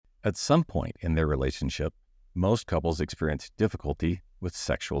At some point in their relationship, most couples experience difficulty with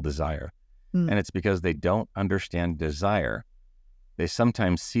sexual desire. And it's because they don't understand desire. They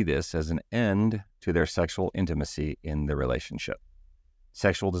sometimes see this as an end to their sexual intimacy in the relationship.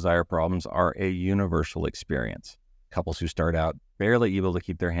 Sexual desire problems are a universal experience. Couples who start out barely able to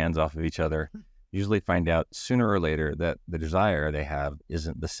keep their hands off of each other usually find out sooner or later that the desire they have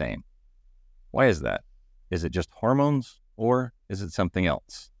isn't the same. Why is that? Is it just hormones, or is it something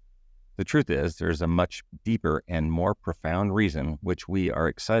else? The truth is, there's a much deeper and more profound reason, which we are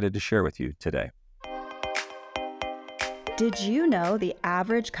excited to share with you today. Did you know the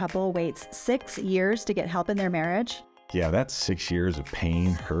average couple waits 6 years to get help in their marriage? Yeah, that's 6 years of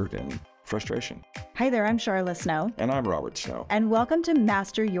pain, hurt, and frustration. Hi there, I'm Charla Snow. And I'm Robert Snow. And welcome to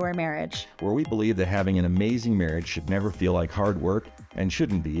Master Your Marriage, where we believe that having an amazing marriage should never feel like hard work and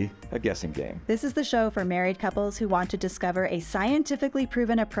shouldn't be a guessing game. This is the show for married couples who want to discover a scientifically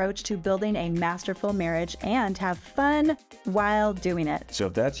proven approach to building a masterful marriage and have fun while doing it. So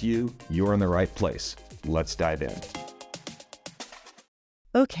if that's you, you're in the right place. Let's dive in.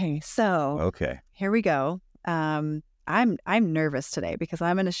 Okay, so here we go. I'm nervous today because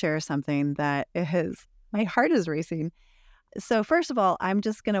I'm going to share something that my heart is racing. So first of all, I'm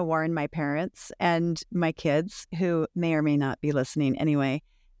just going to warn my parents and my kids, who may or may not be listening anyway,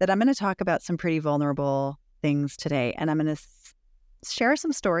 that I'm going to talk about some pretty vulnerable things today. And I'm going to share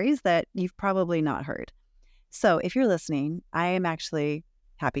some stories that you've probably not heard. So if you're listening, I am actually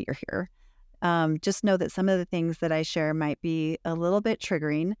happy you're here. Just know that some of the things that I share might be a little bit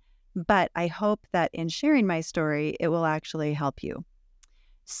triggering, but I hope that in sharing my story, it will actually help you.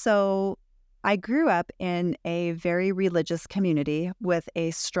 So I grew up in a very religious community with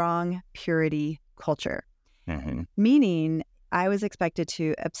a strong purity culture, meaning I was expected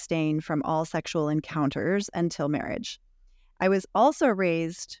to abstain from all sexual encounters until marriage. I was also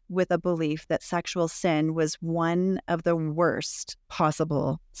raised with a belief that sexual sin was one of the worst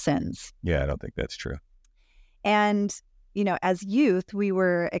possible sins. Yeah, I don't think that's true. And as youth, we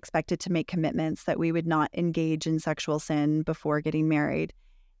were expected to make commitments that we would not engage in sexual sin before getting married.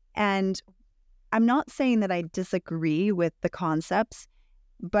 And I'm not saying that I disagree with the concepts,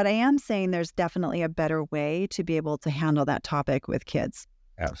 but I am saying there's definitely a better way to be able to handle that topic with kids.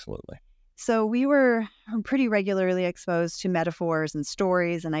 Absolutely. So we were pretty regularly exposed to metaphors and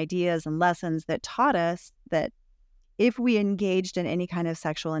stories and ideas and lessons that taught us that if we engaged in any kind of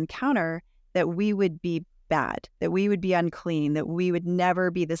sexual encounter, that we would be bad, that we would be unclean, that we would never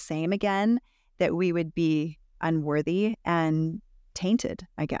be the same again, that we would be unworthy and tainted,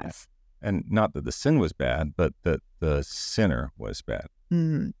 I guess. Yeah. And not that the sin was bad, but that the sinner was bad.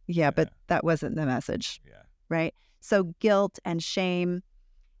 But that wasn't the message. Yeah. Right? So guilt and shame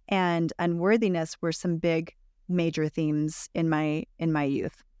and unworthiness were some big major themes in my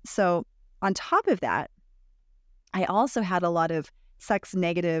youth. So on top of that, I also had a lot of sex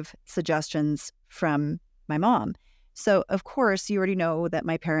negative suggestions from my mom. So of course, you already know that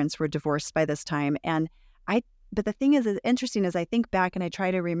my parents were divorced by this time. But the thing is interesting as I think back and I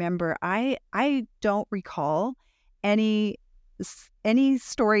try to remember, I don't recall any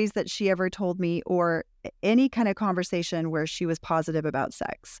stories that she ever told me or any kind of conversation where she was positive about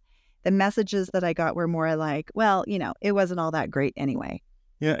sex. The messages that I got were more like, well, it wasn't all that great anyway.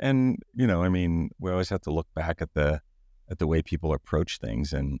 Yeah. And, we always have to look back at the way people approach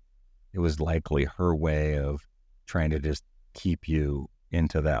things. And it was likely her way of trying to just keep you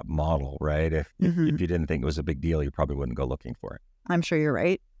into that model, right? If you didn't think it was a big deal, you probably wouldn't go looking for it. I'm sure you're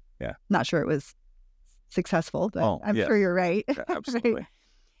right. Yeah. Not sure it was successful, but I'm sure you're right. Absolutely. Right?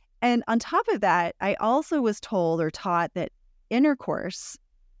 And on top of that, I also was told or taught that intercourse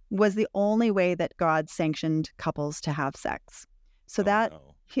was the only way that God sanctioned couples to have sex. So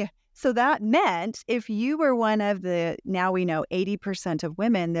So that meant if you were one of the, now we know 80% of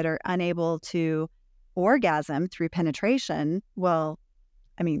women that are unable to orgasm through penetration, well,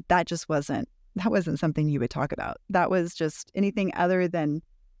 that wasn't something you would talk about. That was just anything other than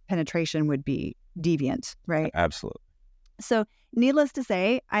penetration would be deviant, right? Absolutely. So needless to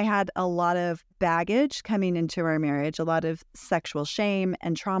say, I had a lot of baggage coming into our marriage, a lot of sexual shame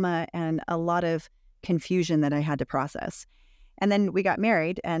and trauma, and a lot of confusion that I had to process. And then we got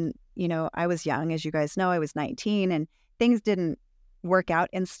married and, I was young, as you guys know, I was 19 and things didn't work out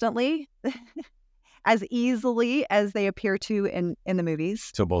instantly as easily as they appear to in the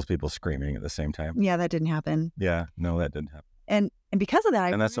movies. So both people screaming at the same time. Yeah, that didn't happen. Yeah, no, that didn't happen. And because of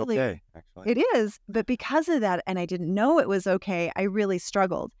that, that's okay, actually. It is, but because of that, and I didn't know it was okay, I really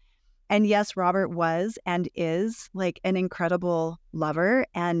struggled. And yes, Robert was and is like an incredible lover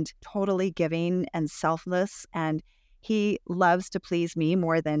and totally giving and selfless. And He loves to please me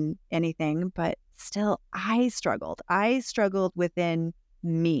more than anything, but still I struggled. I struggled within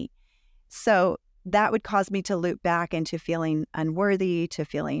me. So that would cause me to loop back into feeling unworthy, to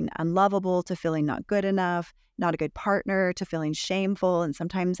feeling unlovable, to feeling not good enough, not a good partner, to feeling shameful. And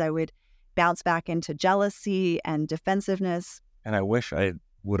sometimes I would bounce back into jealousy and defensiveness. And I wish I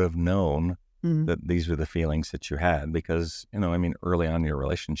would have known that these were the feelings that you had, because, early on in your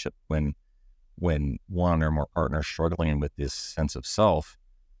relationship, when one or more partners struggling with this sense of self,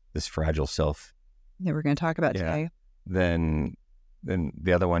 this fragile self that we're going to talk about today, then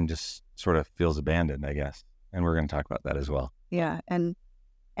the other one just sort of feels abandoned, I guess. And we're going to talk about that as well. Yeah. And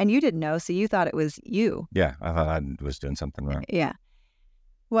you didn't know, so you thought it was you. Yeah. I thought I was doing something wrong. Yeah.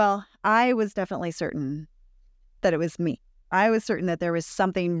 Well, I was definitely certain that it was me. I was certain that there was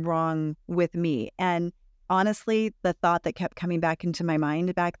something wrong with me. And honestly, the thought that kept coming back into my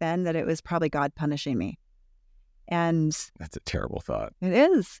mind back then, that it was probably God punishing me. And that's a terrible thought. It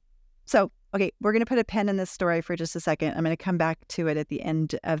is. So, okay, we're going to put a pin in this story for just a second. I'm going to come back to it at the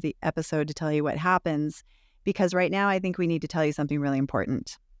end of the episode to tell you what happens, because right now I think we need to tell you something really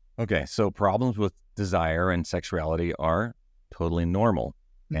important. Okay, so problems with desire and sexuality are totally normal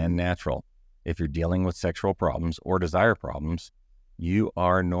and natural. If you're dealing with sexual problems or desire problems, you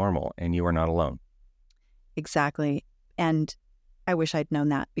are normal and you are not alone. Exactly. And I wish I'd known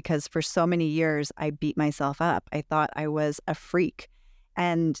that, because for so many years I beat myself up. I thought I was a freak.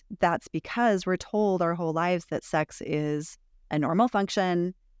 And that's because we're told our whole lives that sex is a normal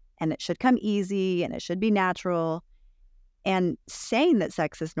function and it should come easy and it should be natural. And saying that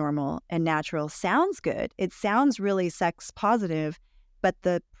sex is normal and natural sounds good. It sounds really sex positive. But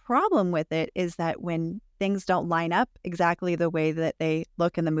the problem with it is that when things don't line up exactly the way that they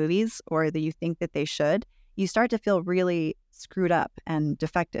look in the movies or that you think that they should, you start to feel really screwed up and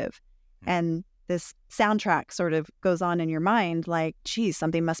defective. And this soundtrack sort of goes on in your mind like, geez,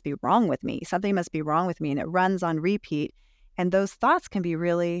 something must be wrong with me. Something must be wrong with me. And it runs on repeat. And those thoughts can be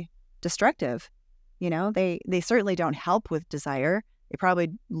really destructive. They certainly don't help with desire. They probably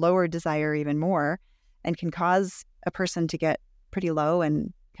lower desire even more and can cause a person to get pretty low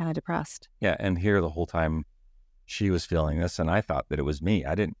and kind of depressed. Yeah. And here the whole time she was feeling this and I thought that it was me.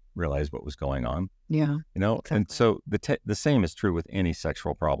 I didn't realize what was going on. Yeah. Exactly. And so the same is true with any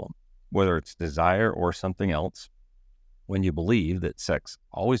sexual problem, whether it's desire or something else. When you believe that sex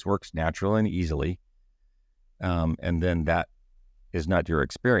always works naturally and easily, and then that is not your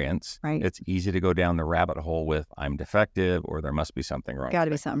experience, right, it's easy to go down the rabbit hole with I'm defective or there must be something wrong. Got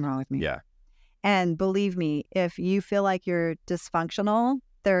to be something wrong with me. Yeah. And believe me, if you feel like you're dysfunctional,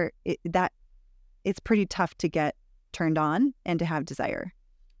 it's pretty tough to get turned on and to have desire.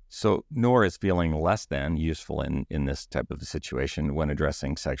 So nor is feeling less than useful in this type of a situation when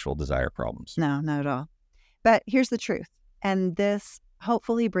addressing sexual desire problems. No, not at all. But here's the truth. And this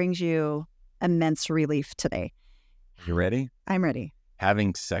hopefully brings you immense relief today. You ready? I'm ready.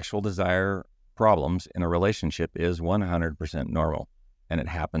 Having sexual desire problems in a relationship is 100% normal. And it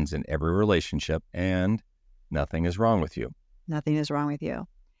happens in every relationship, and nothing is wrong with you. Nothing is wrong with you.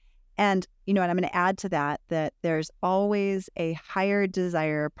 And you know what, I'm going to add to that there's always a higher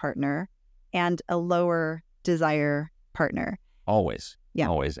desire partner and a lower desire partner. Always. Yeah.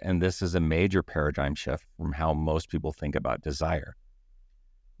 Always. And this is a major paradigm shift from how most people think about desire.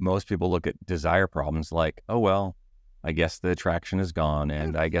 Most people look at desire problems like, oh, well, I guess the attraction is gone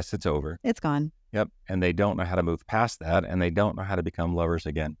and I guess it's over. It's gone. Yep. And they don't know how to move past that, and they don't know how to become lovers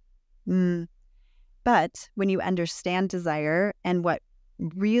again. But when you understand desire and what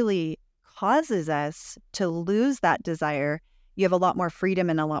really causes us to lose that desire, you have a lot more freedom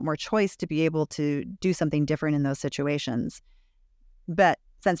and a lot more choice to be able to do something different in those situations. But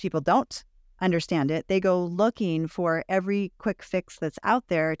since people don't understand it, they go looking for every quick fix that's out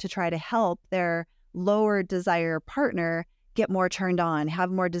there to try to help their lower desire partner get more turned on,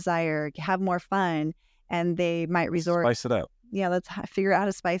 have more desire, have more fun. And they might resort... Spice it up. Yeah, let's figure out how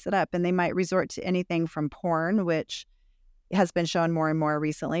to spice it up. And they might resort to anything from porn, which has been shown more and more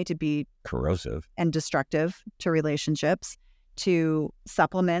recently to be corrosive and destructive to relationships, to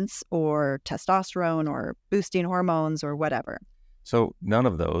supplements or testosterone or boosting hormones or whatever. So none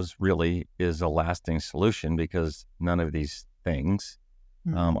of those really is a lasting solution, because none of these things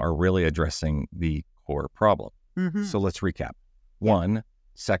are really addressing the core problem. So let's recap. 1,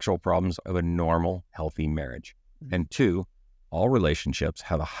 sexual problems of a normal, healthy marriage. And 2, all relationships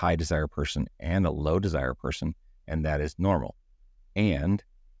have a high desire person and a low desire person, and that is normal. And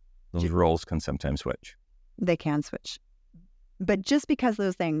those roles can sometimes switch. They can switch. But just because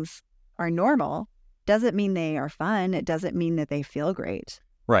those things are normal doesn't mean they are fun. It doesn't mean that they feel great.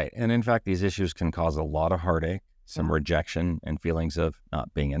 Right. And in fact, these issues can cause a lot of heartache, some rejection, and feelings of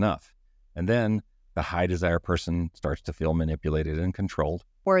not being enough. And then the high desire person starts to feel manipulated and controlled.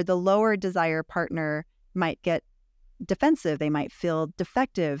 Or the lower desire partner might get defensive. They might feel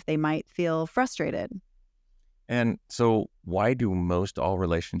defective. They might feel frustrated. And so why do most all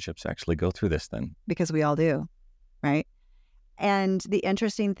relationships actually go through this then? Because we all do, right? And the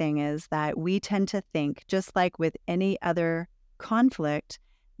interesting thing is that we tend to think, just like with any other conflict,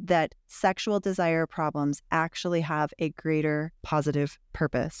 that sexual desire problems actually have a greater positive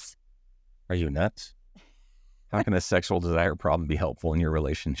purpose. Are you nuts? How can a sexual desire problem be helpful in your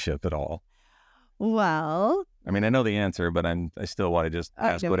relationship at all? Well, I mean, I know the answer, but I still want to just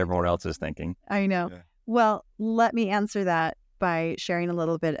ask what everyone else is thinking. I know. Yeah. Well, let me answer that by sharing a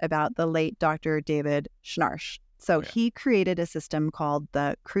little bit about the late Dr. David Schnarch. So he created a system called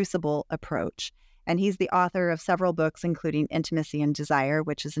the Crucible Approach. And he's the author of several books, including Intimacy and Desire,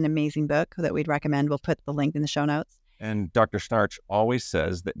 which is an amazing book that we'd recommend. We'll put the link in the show notes. And Dr. Schnarch always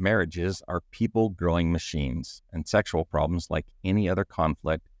says that marriages are people-growing machines, and sexual problems, like any other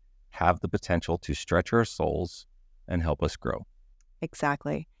conflict, have the potential to stretch our souls and help us grow.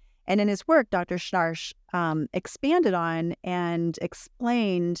 Exactly. And in his work, Dr. Schnarch expanded on and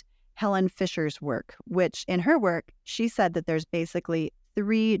explained Helen Fisher's work, which in her work, she said that there's basically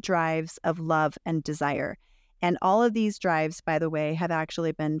 3 drives of love and desire. And all of these drives, by the way, have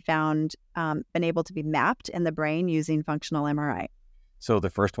actually been found, been able to be mapped in the brain using functional MRI. So the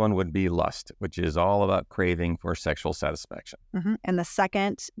first one would be lust, which is all about craving for sexual satisfaction. Mm-hmm. And the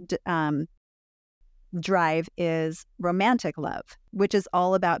second drive is romantic love, which is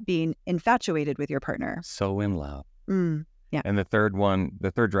all about being infatuated with your partner. So in love. Yeah. And the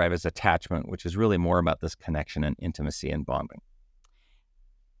third drive is attachment, which is really more about this connection and intimacy and bonding.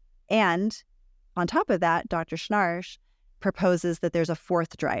 And on top of that, Dr. Schnarch proposes that there's a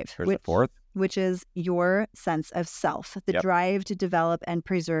fourth drive. There's a fourth? Which is your sense of self, the drive to develop and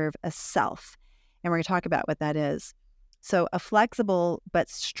preserve a self. And we're going to talk about what that is. So a flexible but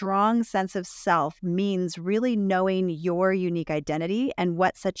strong sense of self means really knowing your unique identity and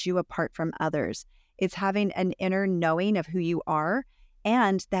what sets you apart from others. It's having an inner knowing of who you are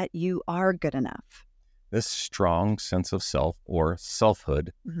and that you are good enough. This strong sense of self, or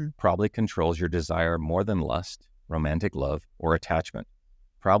selfhood, probably controls your desire more than lust, romantic love, or attachment,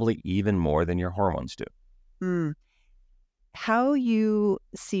 probably even more than your hormones do. How you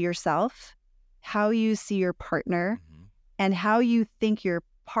see yourself, how you see your partner, and how you think your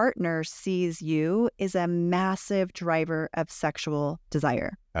partner sees you is a massive driver of sexual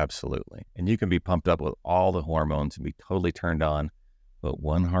desire. Absolutely. And you can be pumped up with all the hormones and be totally turned on, but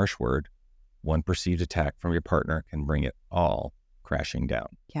one harsh word, one perceived attack from your partner can bring it all crashing down.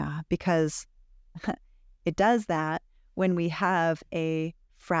 Yeah, because it does that when we have a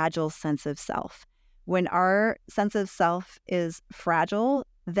fragile sense of self. When our sense of self is fragile,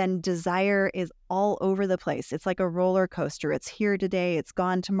 then desire is all over the place. It's like a roller coaster. It's here today, it's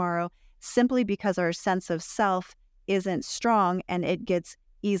gone tomorrow, simply because our sense of self isn't strong and it gets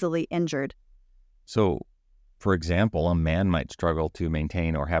easily injured. So, for example, a man might struggle to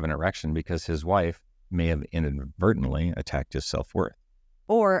maintain or have an erection because his wife may have inadvertently attacked his self-worth.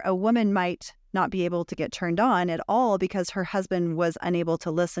 Or a woman might not be able to get turned on at all because her husband was unable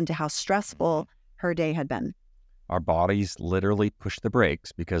to listen to how stressful her day had been. Our bodies literally push the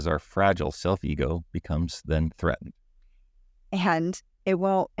brakes because our fragile self-ego becomes then threatened. And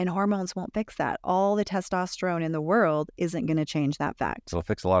hormones won't fix that. All the testosterone in the world isn't going to change that fact. It'll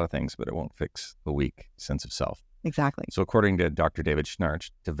fix a lot of things, but it won't fix the weak sense of self. Exactly. So according to Dr. David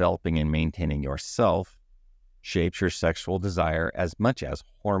Schnarch, developing and maintaining yourself shapes your sexual desire as much as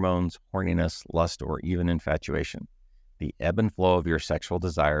hormones, horniness, lust, or even infatuation. The ebb and flow of your sexual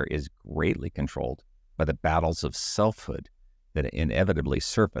desire is greatly controlled by the battles of selfhood that inevitably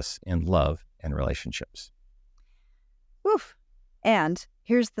surface in love and relationships. Oof. And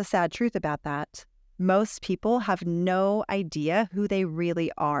here's the sad truth about that. Most people have no idea who they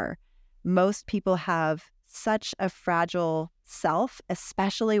really are. Most people have such a fragile self,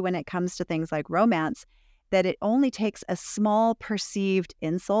 especially when it comes to things like romance, that it only takes a small perceived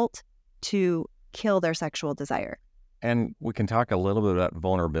insult to kill their sexual desire. And we can talk a little bit about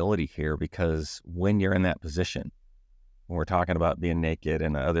vulnerability here, because when you're in that position, when we're talking about being naked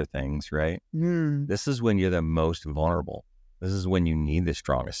and other things, right? This is when you're the most vulnerable. This is when you need the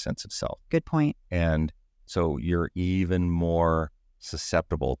strongest sense of self. Good point. And so you're even more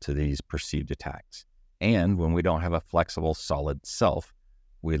susceptible to these perceived attacks. And when we don't have a flexible, solid self,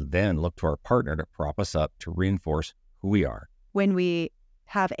 we then look to our partner to prop us up, to reinforce who we are. When we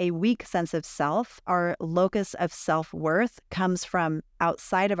have a weak sense of self, our locus of self-worth comes from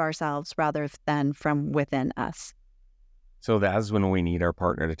outside of ourselves rather than from within us. So that's when we need our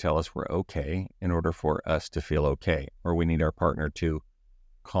partner to tell us we're okay in order for us to feel okay, or we need our partner to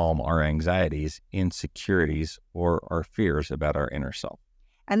calm our anxieties, insecurities, or our fears about our inner self.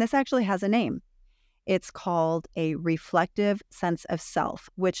 And this actually has a name. It's called a reflective sense of self,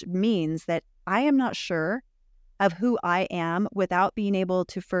 which means that I am not sure of who I am without being able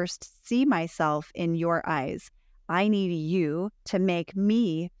to first see myself in your eyes. I need you to make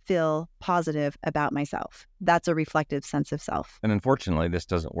me feel positive about myself. That's a reflective sense of self. And unfortunately, this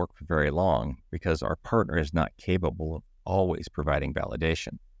doesn't work for very long because our partner is not capable of always providing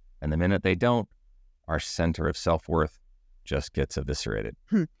validation. And the minute they don't, our center of self-worth just gets eviscerated.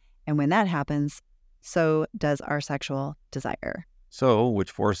 And when that happens, so does our sexual desire. So,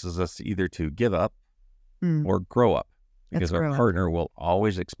 which forces us either to give up or grow up, because our partner will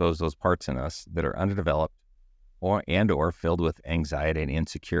always expose those parts in us that are underdeveloped or filled with anxiety and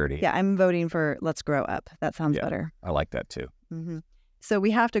insecurity. Yeah, I'm voting for let's grow up. That sounds better. I like that too. Mm-hmm. So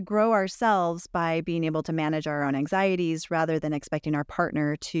we have to grow ourselves by being able to manage our own anxieties rather than expecting our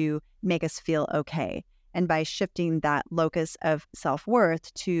partner to make us feel okay. And by shifting that locus of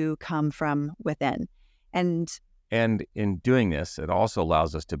self-worth to come from within. And in doing this, it also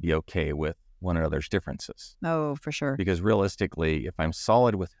allows us to be okay with one another's differences. Oh, for sure. Because realistically, if I'm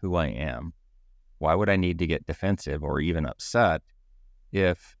solid with who I am, why would I need to get defensive or even upset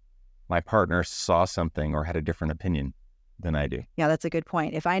if my partner saw something or had a different opinion than I do? Yeah, that's a good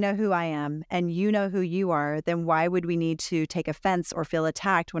point. If I know who I am and you know who you are, then why would we need to take offense or feel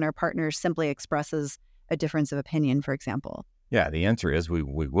attacked when our partner simply expresses a difference of opinion, for example? Yeah, the answer is we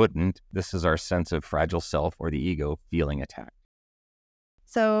wouldn't. This is our sense of fragile self or the ego feeling attacked.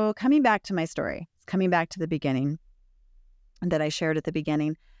 So coming back to my story, coming back to the beginning that I shared at the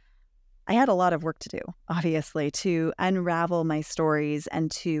beginning, I had a lot of work to do, obviously, to unravel my stories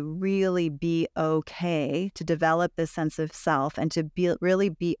and to really be okay, to develop this sense of self and to really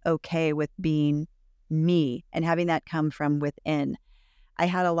be okay with being me and having that come from within. I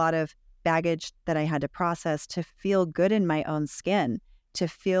had a lot of baggage that I had to process to feel good in my own skin, to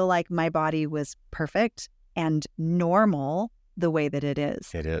feel like my body was perfect and normal the way that it is.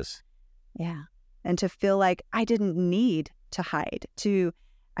 It is. Yeah. And to feel like I didn't need to hide,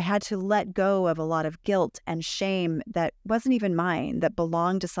 I had to let go of a lot of guilt and shame that wasn't even mine, that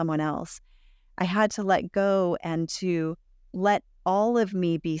belonged to someone else. I had to let go and to let all of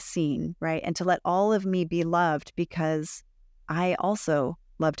me be seen, right? And to let all of me be loved because I also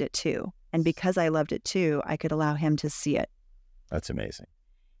loved it too. And because I loved it too, I could allow him to see it. That's amazing.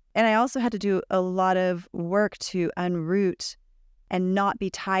 And I also had to do a lot of work to unroot and not be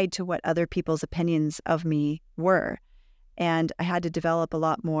tied to what other people's opinions of me were. And I had to develop a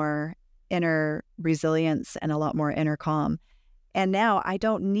lot more inner resilience and a lot more inner calm. And now I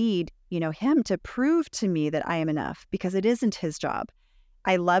don't need, him to prove to me that I am enough because it isn't his job.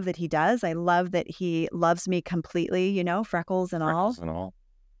 I love that he does. I love that he loves me completely, freckles and all.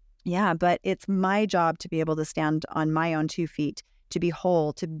 Yeah, but it's my job to be able to stand on my own 2 feet, to be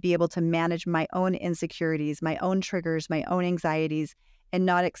whole, to be able to manage my own insecurities, my own triggers, my own anxieties, and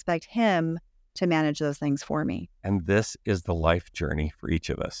not expect him to manage those things for me. And this is the life journey for each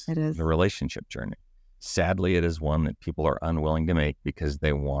of us. It is. The relationship journey. Sadly, it is one that people are unwilling to make because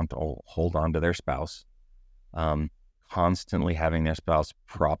they want to hold on to their spouse, constantly having their spouse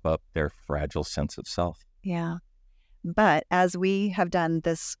prop up their fragile sense of self. Yeah. But as we have done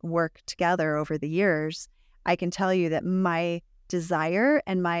this work together over the years, I can tell you that my desire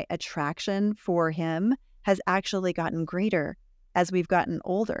and my attraction for him has actually gotten greater as we've gotten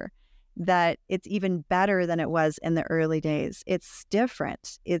older, that it's even better than it was in the early days. It's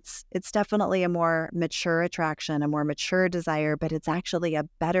different. It's definitely a more mature attraction, a more mature desire, but it's actually a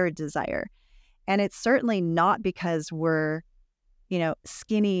better desire. And it's certainly not because we're,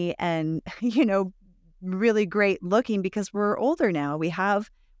 skinny and, really great looking, because we're older now. We have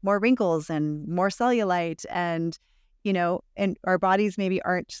more wrinkles and more cellulite and, and our bodies maybe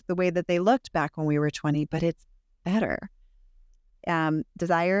aren't the way that they looked back when we were 20, but it's better.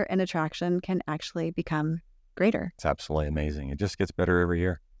 Desire and attraction can actually become greater. It's absolutely amazing. It just gets better every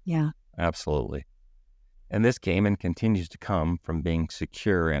year. Yeah. Absolutely. And this came and continues to come from being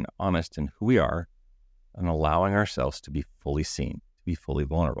secure and honest in who we are and allowing ourselves to be fully seen, to be fully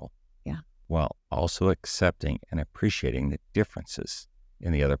vulnerable. Yeah. While also accepting and appreciating the differences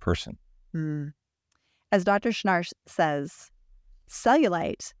in the other person. As Dr. Schnarch says,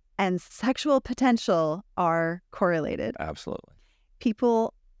 cellulite and sexual potential are correlated. Absolutely.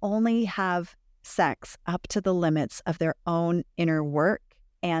 People only have sex up to the limits of their own inner work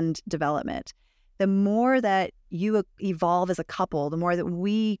and development. The more that you evolve as a couple, the more that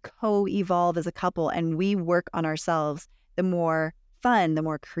we co-evolve as a couple and we work on ourselves, the more fun, the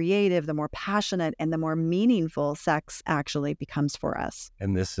more creative, the more passionate, and the more meaningful sex actually becomes for us.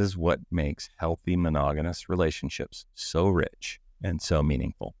 And this is what makes healthy monogamous relationships so rich and so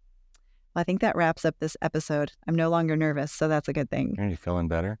meaningful. Well, I think that wraps up this episode. I'm no longer nervous, so that's a good thing. Are you feeling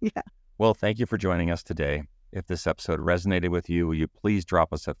better? Yeah. Well, thank you for joining us today. If this episode resonated with you, will you please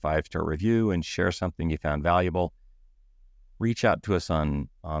drop us a 5-star review and share something you found valuable? Reach out to us on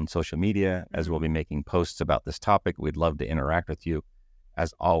social media, as we'll be making posts about this topic. We'd love to interact with you.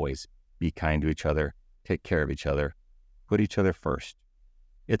 As always, be kind to each other, take care of each other, put each other first.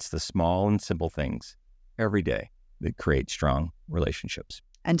 It's the small and simple things every day that create strong relationships.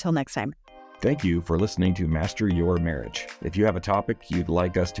 Until next time. Thank you for listening to Master Your Marriage. If you have a topic you'd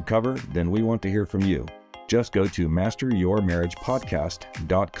like us to cover, then we want to hear from you. Just go to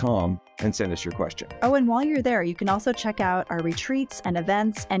masteryourmarriagepodcast.com and send us your question. Oh, and while you're there, you can also check out our retreats and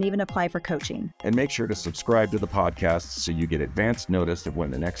events and even apply for coaching. And make sure to subscribe to the podcast so you get advance notice of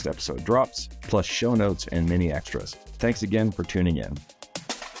when the next episode drops, plus show notes and many extras. Thanks again for tuning in.